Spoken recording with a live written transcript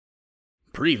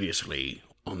Previously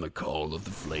on the Call of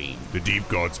the Flame. The deep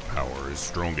god's power is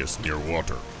strongest near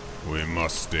water. We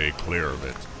must stay clear of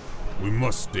it. We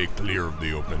must stay clear of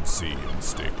the open sea and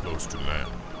stay close to land.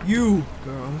 You,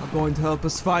 girl, are going to help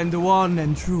us find the one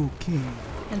and true king.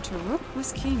 And Taruk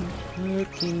was king.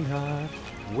 Workingar,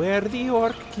 where the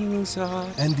orc kings are.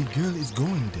 And the girl is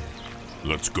going there.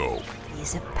 Let's go.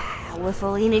 There's a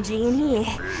powerful energy in here.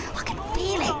 I can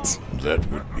feel it. That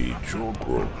would be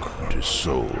Jorgrok. His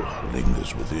soul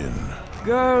lingers within.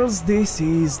 Girls, this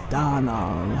is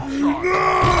Danal.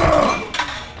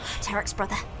 Tarek's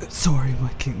brother. Sorry,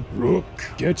 my king. Rook,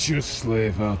 get your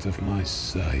slave out of my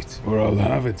sight, or I'll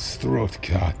have its throat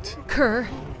cut. Kerr.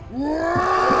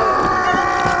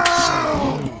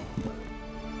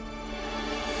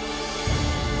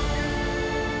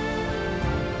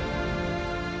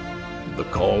 The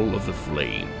Call of the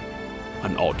Flame,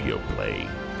 an audio play.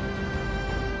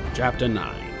 Chapter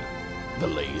 9, The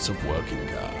Lays of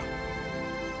Workingar.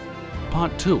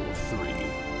 Part 2 of 3.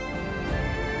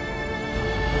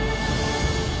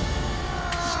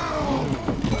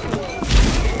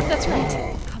 That's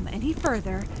right. Come any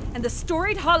further, and the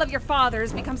storied hall of your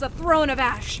fathers becomes a throne of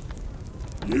ash.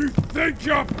 You think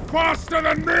you're faster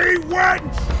than me,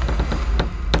 wench?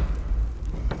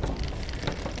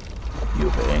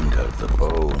 You've angered the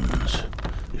bones.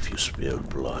 If you spill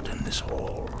blood in this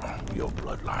hall, your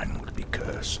bloodline will be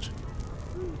cursed.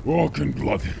 Walking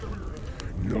blood,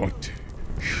 not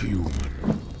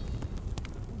human.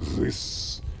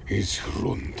 This is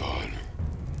Hruntal,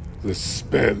 the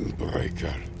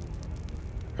Spellbreaker.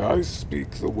 I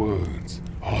speak the words.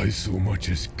 I so much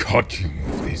as cut you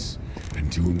with this,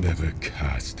 and you'll never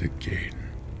cast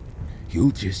again.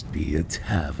 You'll just be a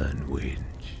tavern wench.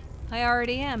 I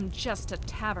already am just a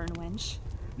tavern wench.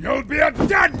 You'll be a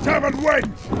dead tavern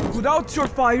wench! Put out your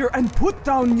fire and put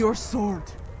down your sword.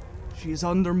 She is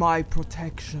under my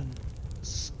protection.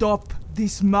 Stop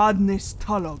this madness,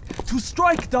 Talog. To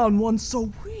strike down one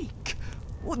so weak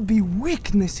would be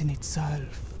weakness in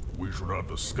itself. We should have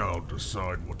the scout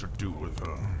decide what to do with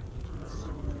her.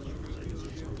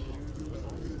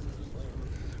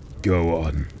 Go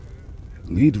on.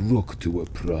 Lead Rook to a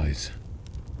prize.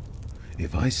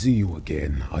 If I see you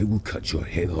again, I will cut your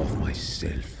head off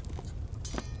myself.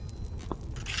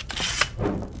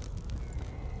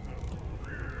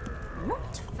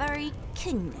 Not very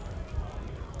kingly.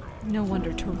 No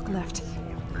wonder Taruk left.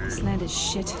 This land is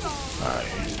shit.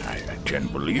 I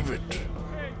can't believe it.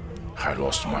 I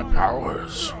lost my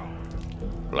powers.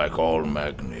 Like all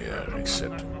Magnier,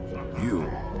 except you.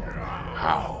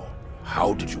 How?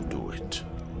 How did you do it?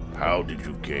 How did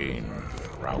you gain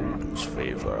Raoul's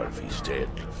favor if he's dead?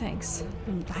 Thanks.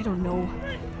 I don't know.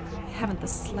 I haven't the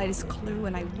slightest clue,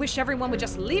 and I wish everyone would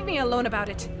just leave me alone about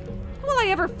it. Will I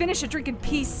ever finish a drink in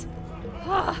peace?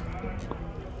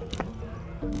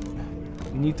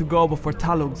 We need to go before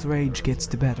Talog's rage gets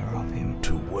the better of him.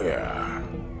 To where?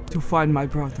 To find my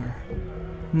brother.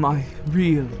 My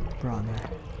real brother.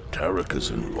 Tarek is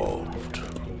involved.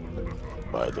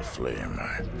 By the flame.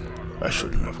 I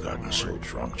shouldn't have gotten so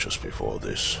drunk just before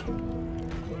this.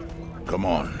 Come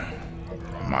on.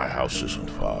 My house isn't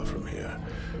far from here.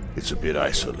 It's a bit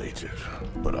isolated,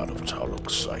 but out of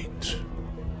Talok's sight.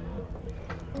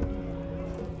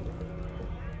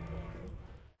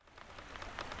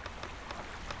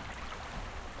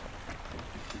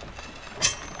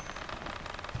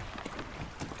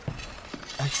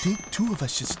 I think two of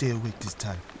us should stay awake this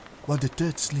time, while the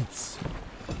third sleeps.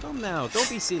 Come now, don't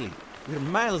be silly. We're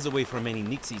miles away from any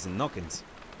nixies and knockins.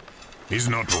 He's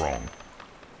not wrong.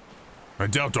 I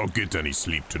doubt I'll get any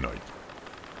sleep tonight.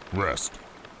 Rest,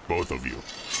 both of you.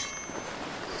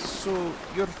 So,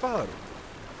 your father,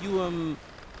 you,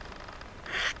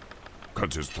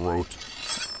 Cut his throat?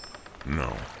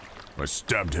 No. I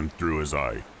stabbed him through his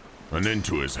eye, and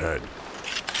into his head.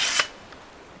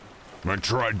 I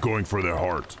tried going for the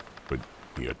heart, but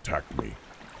he attacked me.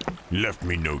 He left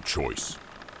me no choice.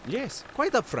 Yes,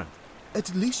 quite up front.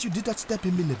 At least you did not stab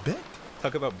him in the back.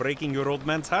 Talk about breaking your old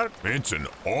man's heart. It's an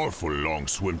awful long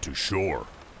swim to shore,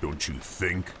 don't you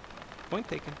think? Point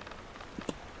taken.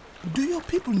 Do your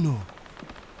people know?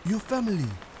 Your family?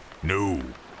 No.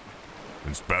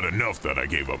 It's bad enough that I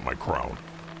gave up my crown,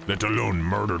 let alone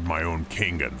murdered my own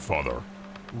king and father.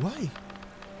 Why?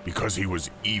 Because he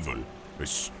was evil, a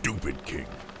stupid king.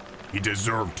 He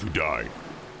deserved to die.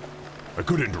 I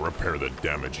couldn't repair the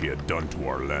damage he had done to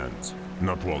our lands,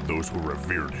 not while those who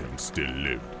revered him still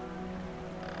lived.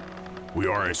 We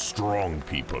are a strong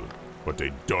people, but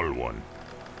a dull one.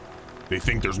 They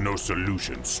think there's no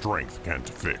solution strength can't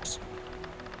fix.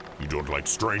 You don't like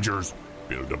strangers?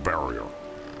 Build a barrier.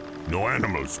 No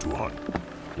animals to hunt.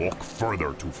 Walk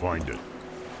further to find it.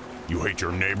 You hate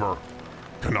your neighbor?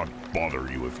 Cannot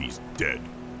bother you if he's dead.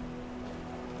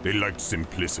 They liked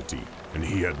simplicity, and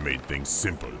he had made things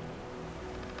simple.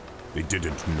 They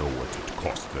didn't know what it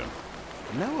cost them.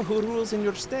 Now who rules in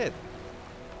your stead?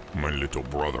 My little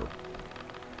brother,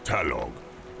 Talog.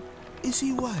 Is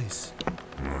he wise?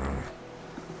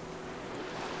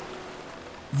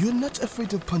 You're not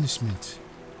afraid of punishment.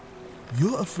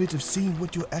 You're afraid of seeing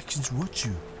what your actions wrought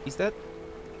you. Is that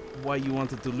why you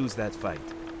wanted to lose that fight?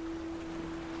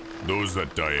 Those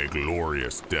that die a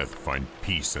glorious death find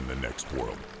peace in the next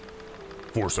world.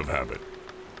 Force of habit.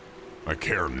 I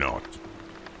care not.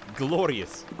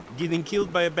 Glorious. Getting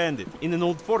killed by a bandit in an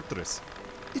old fortress.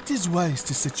 It is wise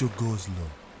to set your goals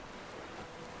low.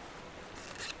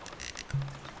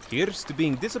 Here's to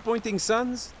being disappointing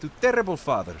sons to terrible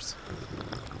fathers.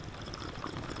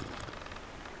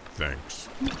 Thanks.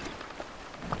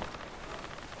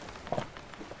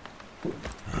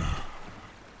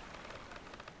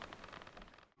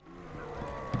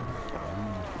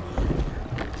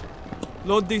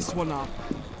 Load this one up.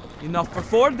 Enough for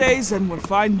 4 days and we'll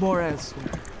find more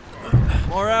elsewhere.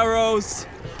 More arrows.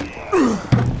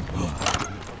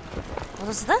 What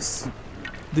is this?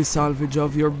 The salvage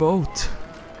of your boat.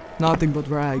 Nothing but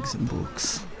rags and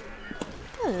books.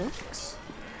 Books?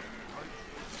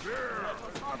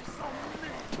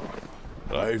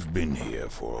 I've been here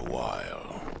for a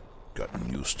while.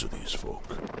 Gotten used to these folk.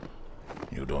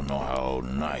 You don't know how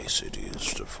nice it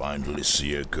is to finally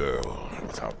see a girl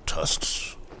without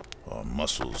tusks or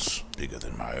muscles bigger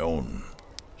than my own.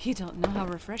 You don't know how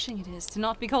refreshing it is to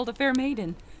not be called a fair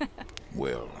maiden.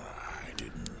 Well, I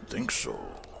didn't think so.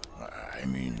 I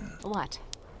mean... What?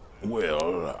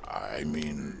 Well, I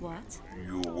mean... What?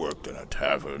 You worked in a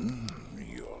tavern.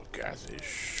 You're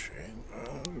Gathish.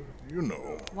 And, you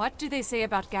know. What do they say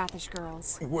about Gathish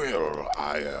girls? Well,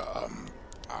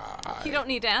 You don't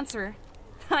need to answer.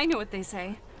 I know what they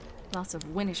say. Lots of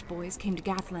Winnish boys came to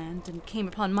Gathland and came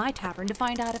upon my tavern to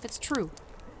find out if it's true.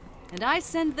 And I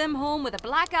send them home with a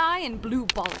black eye and blue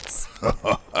bollocks.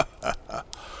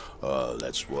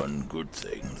 That's one good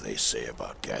thing they say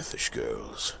about Gathish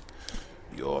girls.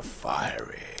 You're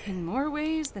fiery. In more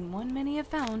ways than one many have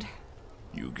found.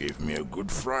 You gave me a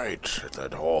good fright at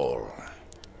that hall.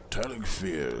 Talig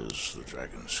fears the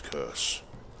dragon's curse.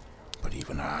 But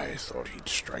even I thought he'd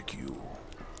strike you.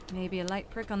 Maybe a light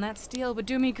prick on that steel would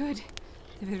do me good,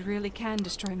 if it really can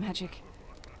destroy magic.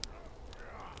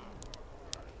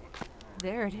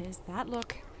 There it is, that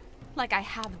look. Like I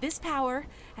have this power,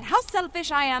 and how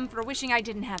selfish I am for wishing I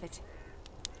didn't have it.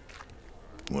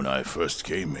 When I first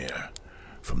came here,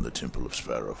 from the Temple of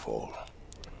Sparrowfall,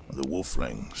 the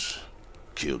wolflings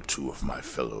killed 2 of my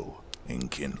fellow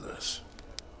enkindlers,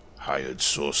 hired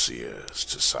sorcerers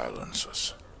to silence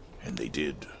us, and they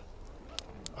did.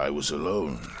 I was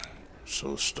alone,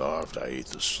 so starved I ate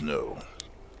the snow.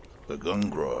 The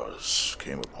Gungrors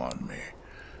came upon me.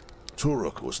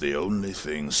 Turok was the only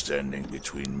thing standing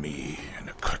between me and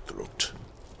a cutthroat.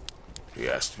 He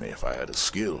asked me if I had a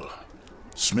skill.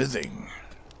 Smithing.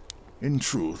 In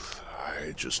truth,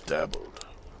 I just dabbled.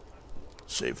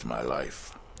 Saved my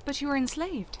life. But you were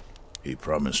enslaved. He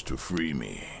promised to free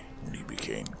me when he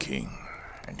became king,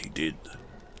 and he did.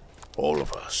 All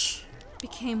of us.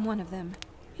 Became one of them.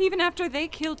 Even after they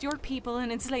killed your people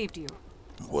and enslaved you.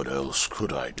 What else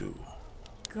could I do?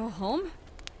 Go home?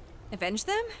 Avenge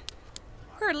them?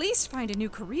 Or at least find a new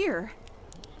career.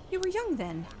 You were young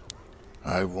then.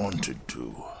 I wanted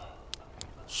to.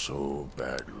 So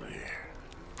badly.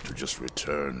 To just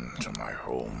return to my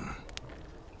home.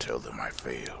 Tell them I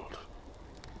failed.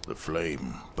 The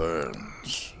flame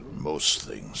burns most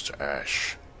things to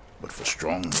ash. But for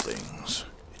strong things,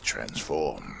 it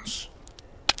transforms.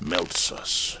 Melts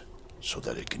us so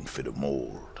that it can fit a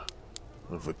mold.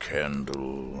 Of a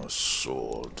candle, a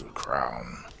sword, a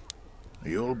crown.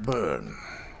 You'll burn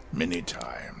many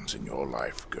times in your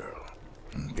life, girl,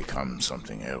 and become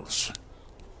something else.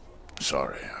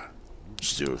 Sorry,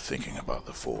 still thinking about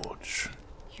the forge.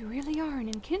 You really are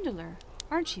an enkindler,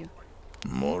 aren't you?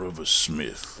 More of a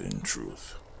smith, in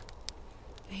truth.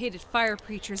 I hated fire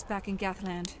preachers back in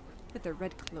Gathland, with their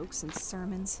red cloaks and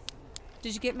sermons.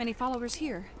 Did you get many followers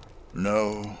here?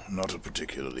 No, not a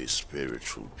particularly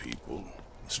spiritual people,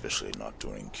 especially not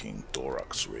during King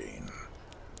Thorak's reign.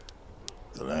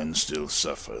 The land still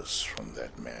suffers from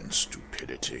that man's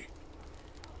stupidity.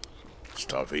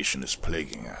 Starvation is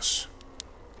plaguing us,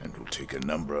 and will take a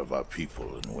number of our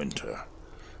people in winter,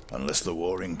 unless the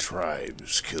warring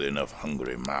tribes kill enough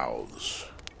hungry mouths.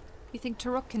 You think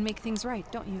Turok can make things right,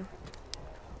 don't you?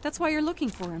 That's why you're looking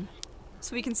for him,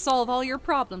 so he can solve all your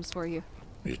problems for you.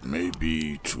 It may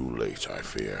be too late, I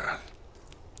fear.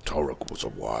 Torok was a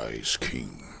wise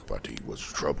king, but he was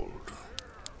troubled,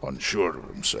 unsure of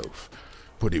himself,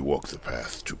 but he walked the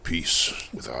path to peace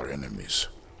with our enemies.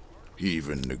 He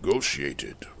even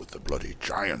negotiated with the bloody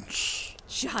giants.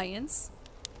 Giants?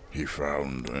 He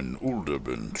found an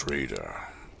Uldaban trader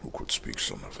who could speak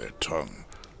some of their tongue,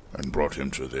 and brought him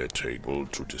to their table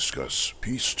to discuss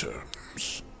peace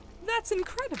terms. That's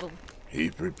incredible. He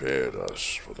prepared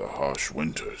us for the harsh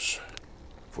winters,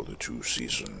 for the 2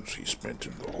 seasons he spent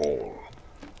in the hall.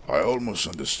 I almost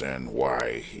understand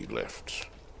why he left.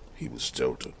 He was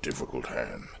dealt a difficult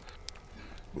hand.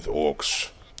 With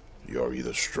orcs, you are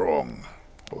either strong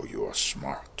or you are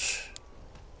smart.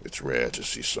 It's rare to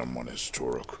see someone as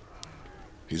Torok.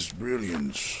 His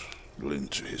brilliance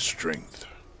linked to his strength.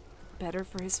 Better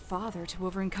for his father to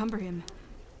over-encumber him.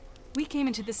 We came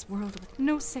into this world with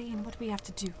no say in what we have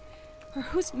to do, or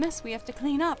whose mess we have to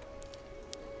clean up.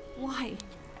 Why?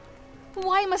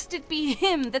 Why must it be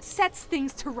him that sets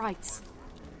things to rights?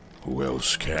 Who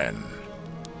else can?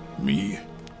 Me?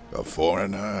 A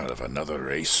foreigner of another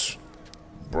race?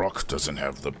 Brock doesn't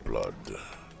have the blood.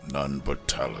 None but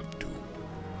Talak do.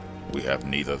 We have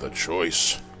neither the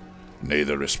choice, nor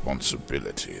the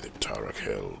responsibility that Tarak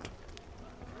held.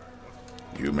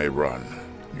 You may run.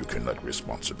 You can let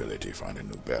responsibility find a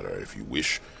new bearer if you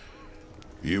wish.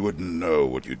 You wouldn't know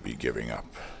what you'd be giving up.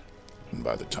 And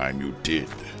by the time you did,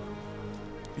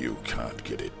 you can't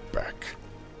get it back.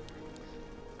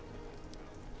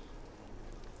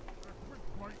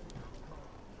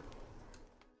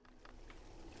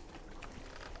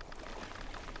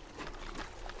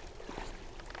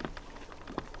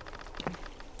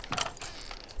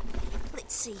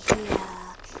 Let's see here.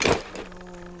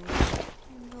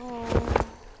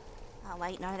 Oh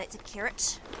wait, no, that's a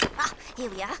carrot. Ah, here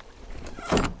we are.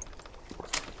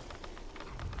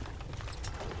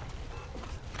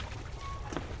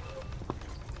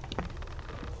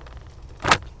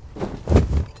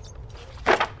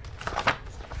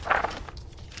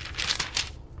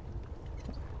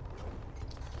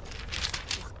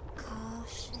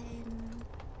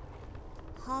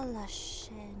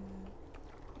 Halashen.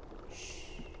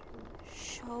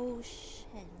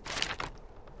 Shoshen.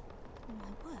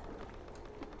 My word.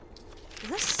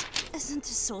 This isn't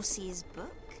a sorcerer's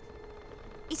book.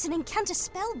 It's an encounter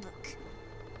spell book.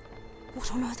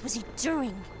 What on earth was he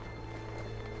doing?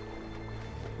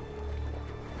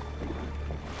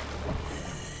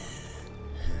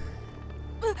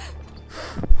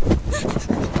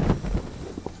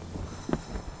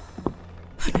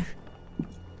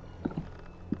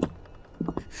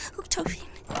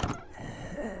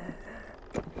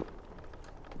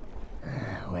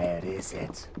 Where is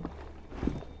it?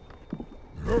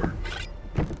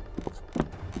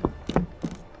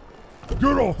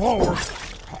 Get off, Howard!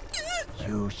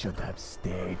 You should have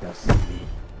stayed asleep.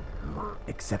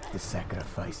 Accept the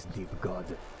sacrifice, deep God.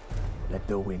 Let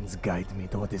the winds guide me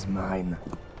to what is mine.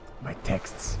 My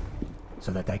texts,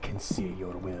 so that I can see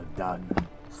your will done.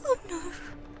 Oh no.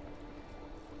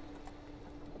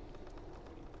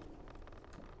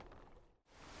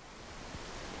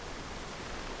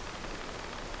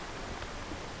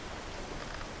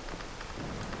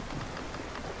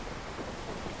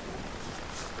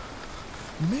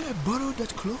 May I borrow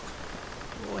that cloak?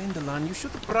 Oh, Endelan, you should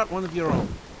have brought one of your own.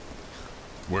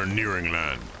 We're nearing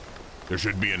land. There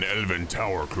should be an elven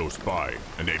tower close by,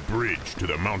 and a bridge to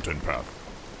the mountain path.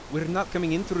 We're not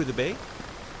coming in through the bay?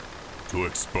 Too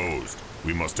exposed.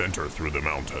 We must enter through the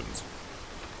mountains.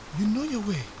 You know your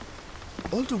way.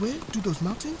 All the way to those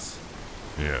mountains?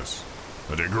 Yes,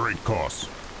 at a great cost.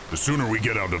 The sooner we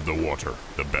get out of the water,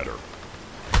 the better.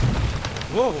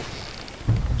 Whoa!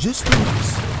 Just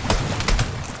relax.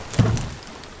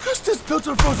 Curse this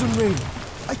belter frozen rain!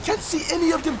 I can't see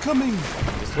any of them coming!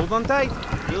 Just hold on tight.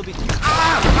 We'll be...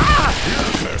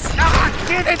 Yes!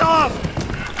 Get it off!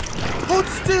 Hold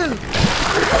still!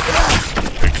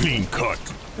 A clean cut.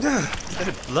 Is that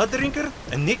a blood drinker?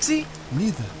 A Nixie?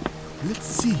 Neither. Let's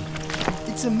see.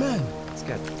 It's a man, It's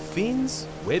got fins,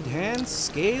 webbed hands,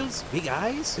 scales, big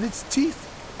eyes. and its teeth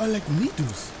are like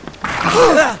needles.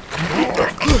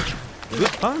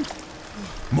 Good punt.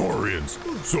 Morians,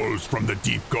 souls from the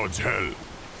deep god's hell.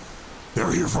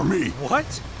 They're here for me. What?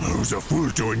 Who's a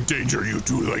fool to endanger you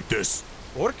two like this?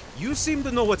 Orc, you seem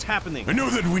to know what's happening. I know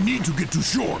that we need to get to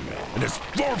shore, and as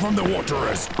far from the water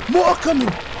as... More are coming!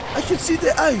 I can see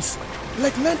their eyes,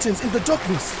 like lanterns in the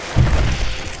darkness.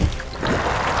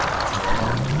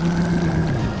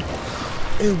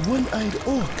 A one-eyed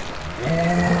orc.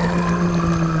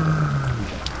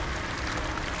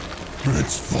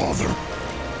 It's father.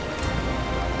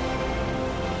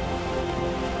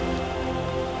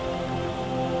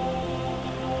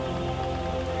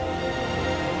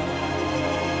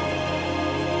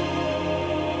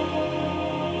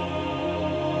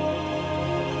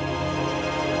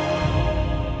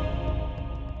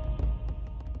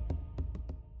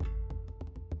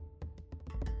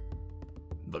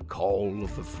 The Call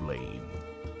of the Flame.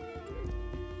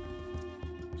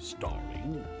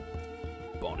 Starring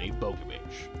Bonnie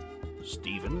Bogovich,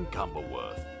 Stephen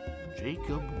Cumberworth,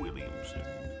 Jacob Williamson,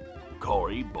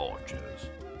 Corey Borges,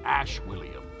 Ash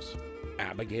Williams,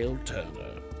 Abigail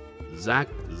Turner, Zach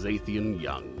Zathian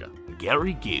Young,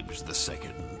 Gary Gibbs II,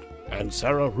 and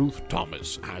Sarah Ruth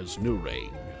Thomas as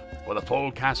Nurain. For the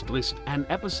full cast list and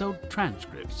episode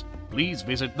transcripts, please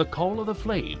visit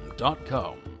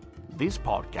thecalloftheflame.com. This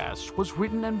podcast was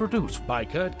written and produced by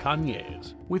Kurt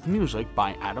Conyers, with music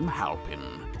by Adam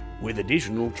Halpin, with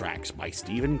additional tracks by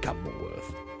Stephen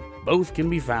Cumberworth. Both can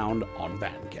be found on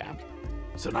Bandcamp.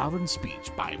 Sound and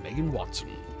speech by Megan Watson.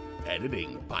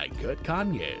 Editing by Kurt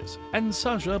Conyers and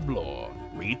Sasha Bloor.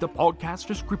 Read the podcast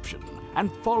description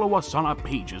and follow us on our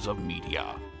pages of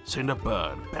media. Send a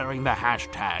bird bearing the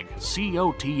hashtag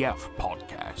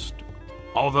COTFpodcast.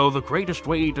 Although the greatest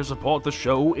way to support the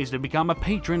show is to become a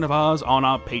patron of ours on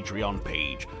our Patreon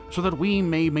page, so that we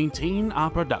may maintain our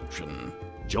production.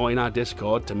 Join our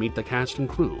Discord to meet the cast and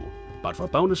crew. But for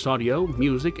bonus audio,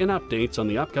 music, and updates on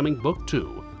the upcoming book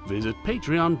 2, visit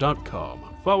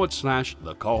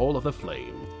patreon.com/The Call of the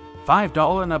Flame.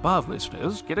 $5 and above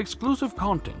listeners get exclusive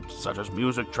content, such as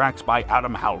music tracks by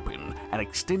Adam Halpin and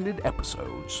extended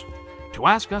episodes. To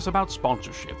ask us about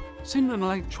sponsorship, send an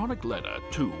electronic letter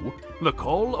to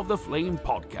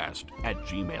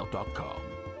thecalloftheflamepodcast@gmail.com.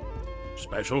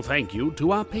 Special thank you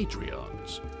to our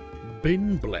Patreons: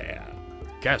 Ben Blair,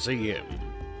 Cassie M.,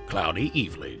 Cloudy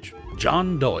Evelage,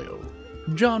 John Doyle,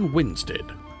 John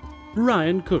Winstead,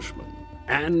 Ryan Cushman,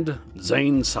 and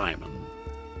Zane Simon.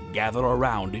 Gather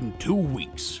around in 2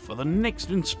 weeks for the next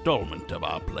installment of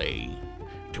our play.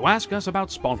 To ask us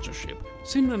about sponsorship,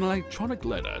 send an electronic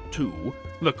letter to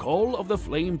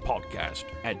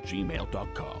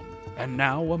thecalloftheflamepodcast@gmail.com. And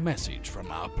now a message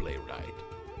from our playwright.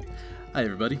 Hi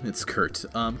everybody, it's Kurt.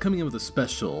 Coming in with a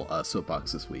special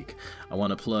soapbox this week. I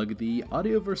want to plug the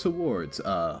Audioverse Awards,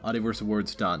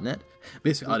 audioverseawards.net.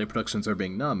 Basically, audio productions are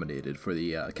being nominated for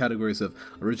the categories of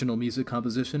original music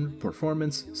composition,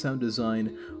 performance, sound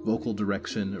design, vocal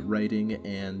direction, writing,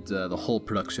 and the whole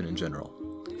production in general.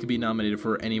 You can be nominated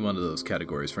for any one of those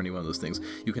categories, for any one of those things.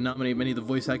 You can nominate many of the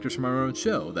voice actors from our own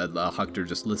show that Hector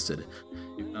just listed.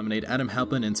 You can nominate Adam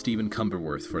Halpin and Stephen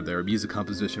Cumberworth for their music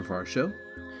composition for our show.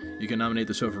 You can nominate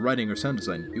the show for writing or sound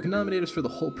design. You can nominate us for the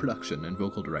whole production and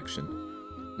vocal direction.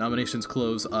 Nominations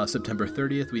close September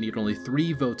 30th. We need only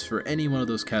 3 votes for any one of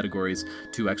those categories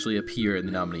to actually appear in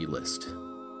the nominee list.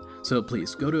 So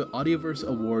please, go to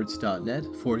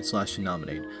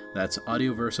audioverseawards.net/nominate. That's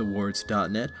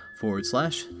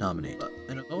audioverseawards.net/nominate.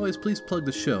 And as always, please plug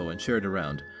the show and share it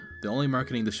around. The only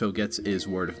marketing the show gets is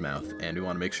word of mouth, and we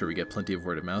want to make sure we get plenty of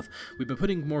word of mouth. We've been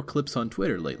putting more clips on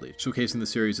Twitter lately, showcasing the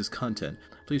series as content.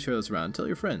 Please share those around. Tell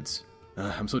your friends.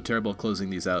 I'm so terrible at closing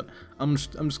these out. I'm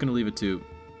just gonna leave it to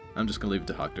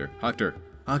Hector. Hector,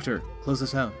 close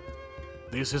this out.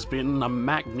 This has been a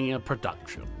Magnia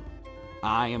production.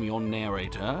 I am your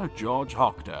narrator, George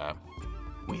Hoctor.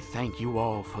 We thank you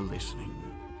all for listening.